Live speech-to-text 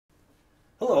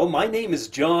Hello, my name is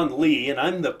John Lee, and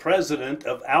I'm the president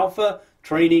of Alpha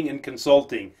Training and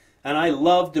Consulting. And I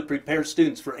love to prepare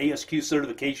students for ASQ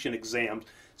certification exams.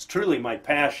 It's truly my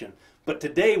passion. But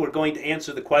today we're going to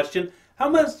answer the question, how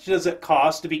much does it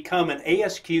cost to become an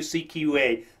ASQ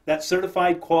CQA, that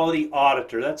Certified Quality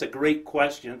Auditor? That's a great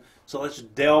question, so let's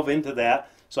delve into that.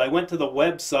 So I went to the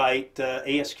website,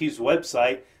 ASQ's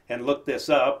website, and looked this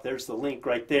up. There's the link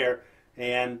right there.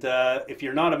 And if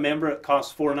you're not a member, it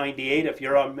costs $4.98. If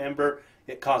you're a member,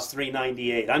 it costs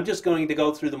 $3.98. I'm just going to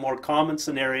go through the more common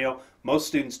scenario. Most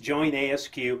students join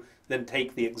ASQ, then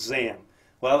take the exam.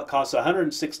 Well, it costs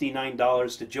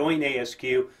 $169 to join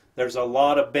ASQ. There's a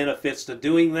lot of benefits to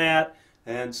doing that,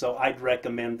 and so I'd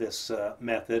recommend this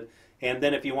method. And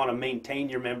then if you want to maintain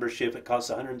your membership, it costs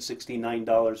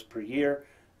 $169 per year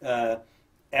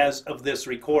as of this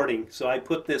recording. So I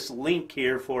put this link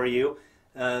here for you.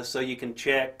 So you can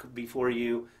check before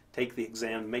you take the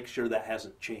exam, make sure that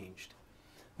hasn't changed.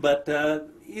 But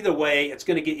either way, it's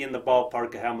going to get you in the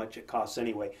ballpark of how much it costs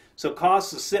anyway. So cost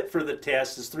to sit for the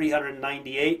test is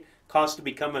 $398. Cost to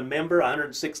become a member,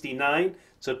 $169.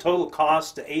 So total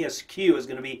cost to ASQ is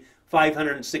going to be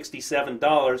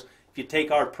 $567. If you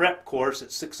take our prep course,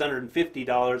 it's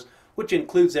 $650, which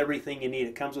includes everything you need.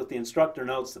 It comes with the instructor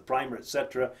notes, the primer,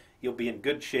 etc. You'll be in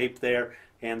good shape there.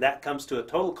 And that comes to a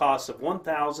total cost of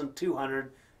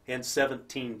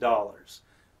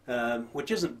 $1,217,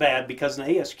 which isn't bad because an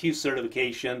ASQ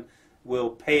certification will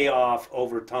pay off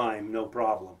over time, no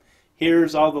problem.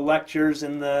 Here's all the lectures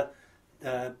in the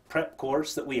prep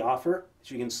course that we offer.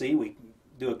 As you can see, we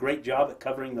do a great job at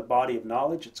covering the body of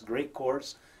knowledge. It's a great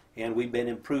course, and we've been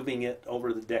improving it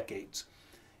over the decades.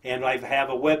 And I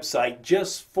have a website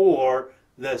just for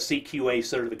the CQA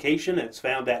certification. It's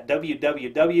found at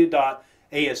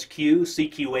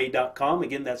www.asqcqa.com.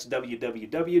 Again, that's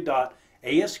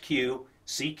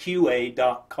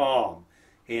www.asqcqa.com.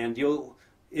 And it'll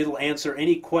answer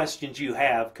any questions you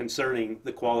have concerning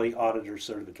the Quality Auditor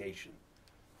certification.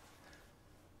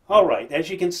 All right, as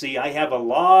you can see, I have a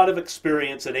lot of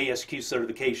experience at ASQ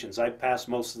certifications. I've passed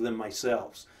most of them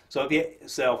myself. So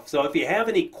if you have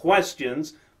any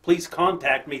questions, please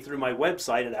contact me through my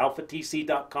website at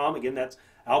alphatc.com. Again, that's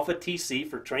alphatc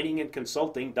for training and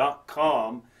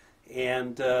consulting.com.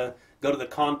 And go to the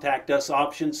contact us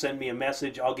option, send me a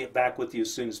message. I'll get back with you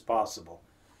as soon as possible.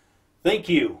 Thank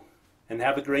you, and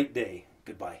have a great day.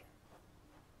 Goodbye.